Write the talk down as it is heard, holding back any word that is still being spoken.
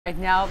Right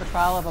now, the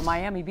trial of a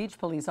Miami Beach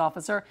police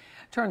officer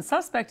turned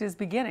suspect is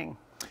beginning.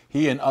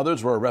 He and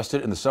others were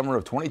arrested in the summer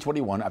of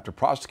 2021 after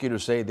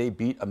prosecutors say they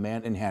beat a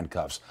man in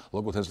handcuffs.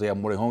 Local 10's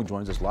Leanne Morehome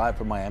joins us live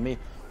from Miami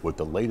with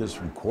the latest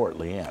from court.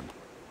 Leanne.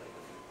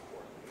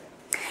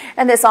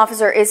 And this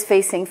officer is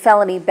facing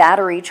felony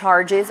battery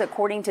charges.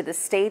 According to the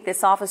state,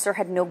 this officer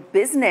had no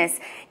business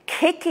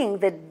kicking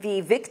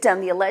the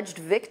victim, the alleged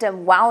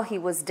victim, while he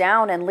was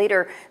down and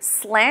later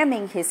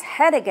slamming his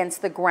head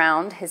against the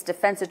ground. His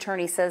defense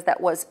attorney says that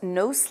was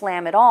no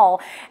slam at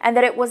all and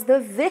that it was the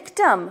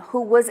victim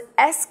who was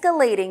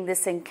escalating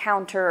this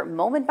encounter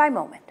moment by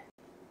moment.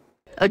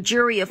 A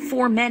jury of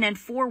 4 men and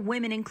 4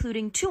 women,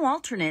 including 2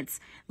 alternates,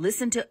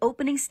 listened to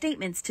opening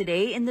statements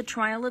today in the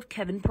trial of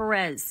Kevin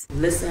Perez.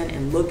 Listen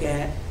and look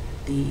at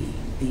the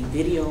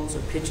videos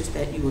or pictures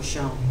that you were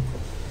shown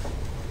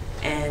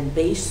and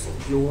base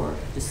your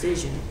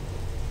decision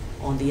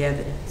on the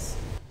evidence.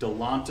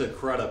 Delonta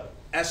Crudup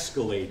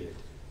escalated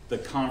the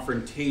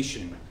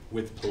confrontation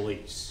with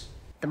police.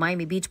 The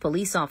Miami Beach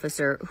police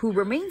officer, who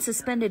remains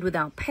suspended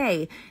without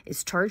pay,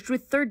 is charged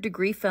with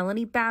third-degree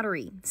felony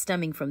battery,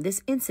 stemming from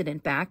this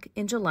incident back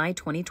in July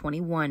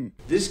 2021.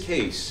 This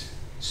case,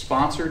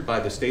 sponsored by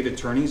the state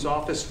attorney's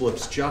office,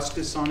 flips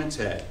justice on its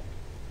head.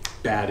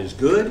 Bad is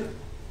good,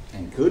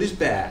 and good is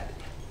bad.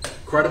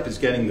 Crudup is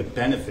getting the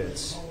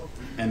benefits,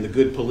 and the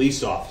good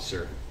police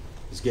officer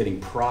is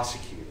getting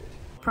prosecuted.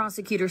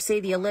 Prosecutors say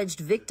the alleged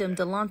victim,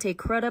 Delonta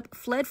Crudup,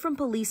 fled from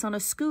police on a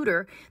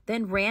scooter,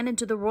 then ran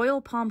into the Royal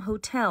Palm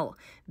Hotel.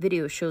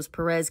 Video shows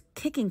Perez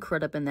kicking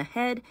Crudup in the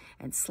head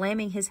and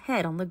slamming his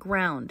head on the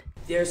ground.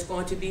 There's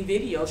going to be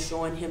video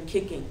showing him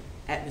kicking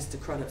at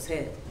Mr. Crudup's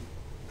head.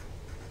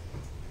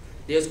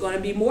 There's going to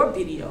be more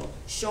video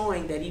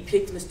showing that he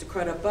picked Mr.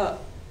 Crudup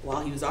up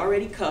while he was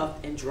already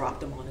cuffed and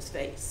dropped him on his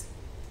face.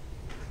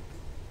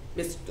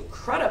 Mr.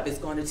 Crudup is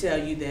going to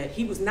tell you that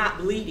he was not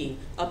bleeding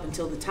up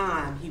until the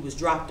time he was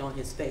dropped on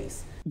his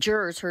face.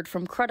 Jurors heard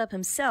from Crudup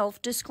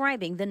himself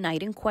describing the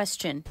night in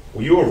question.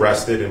 Were you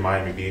arrested in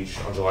Miami Beach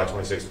on July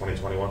 26,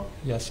 2021?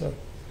 Yes, sir.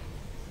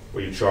 Were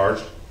you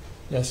charged?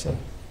 Yes, sir.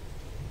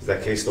 Is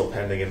that case still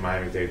pending in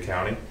Miami-Dade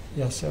County?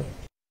 Yes, sir.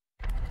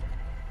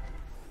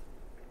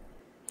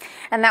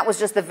 And that was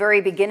just the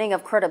very beginning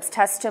of Crudup's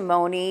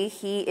testimony.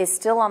 He is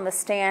still on the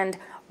stand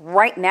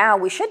right now.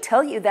 We should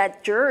tell you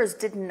that jurors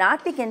did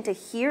not begin to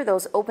hear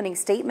those opening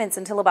statements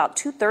until about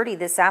 2:30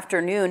 this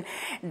afternoon.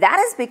 That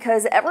is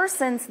because ever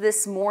since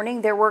this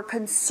morning, there were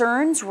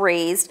concerns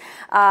raised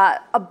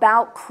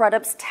about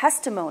Crudup's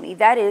testimony.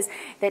 That is,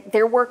 that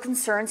there were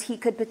concerns he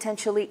could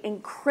potentially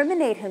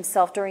incriminate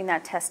himself during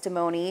that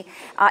testimony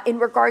in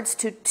regards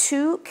to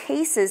 2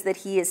 cases that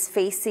he is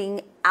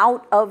facing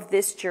out of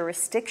this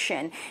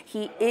jurisdiction.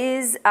 He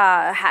is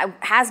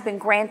has been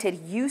granted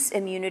use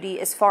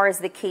immunity as far as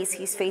the case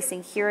he's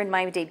facing here in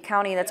Miami-Dade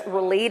County that's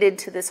related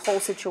to this whole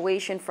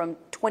situation from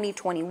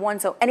 2021.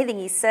 So anything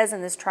he says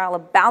in this trial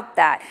about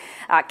that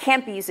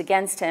can't be used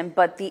against him.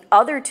 But the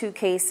other 2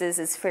 cases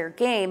is fair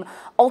game.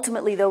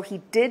 Ultimately, though,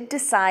 he did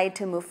decide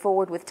to move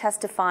forward with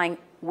testifying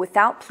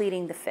without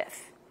pleading the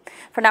 5th.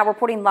 For now,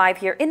 reporting live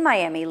here in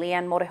Miami,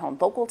 Leanne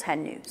Morehome, Local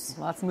 10 News.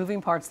 Lots of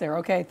moving parts there.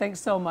 Okay, thanks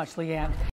so much, Leanne.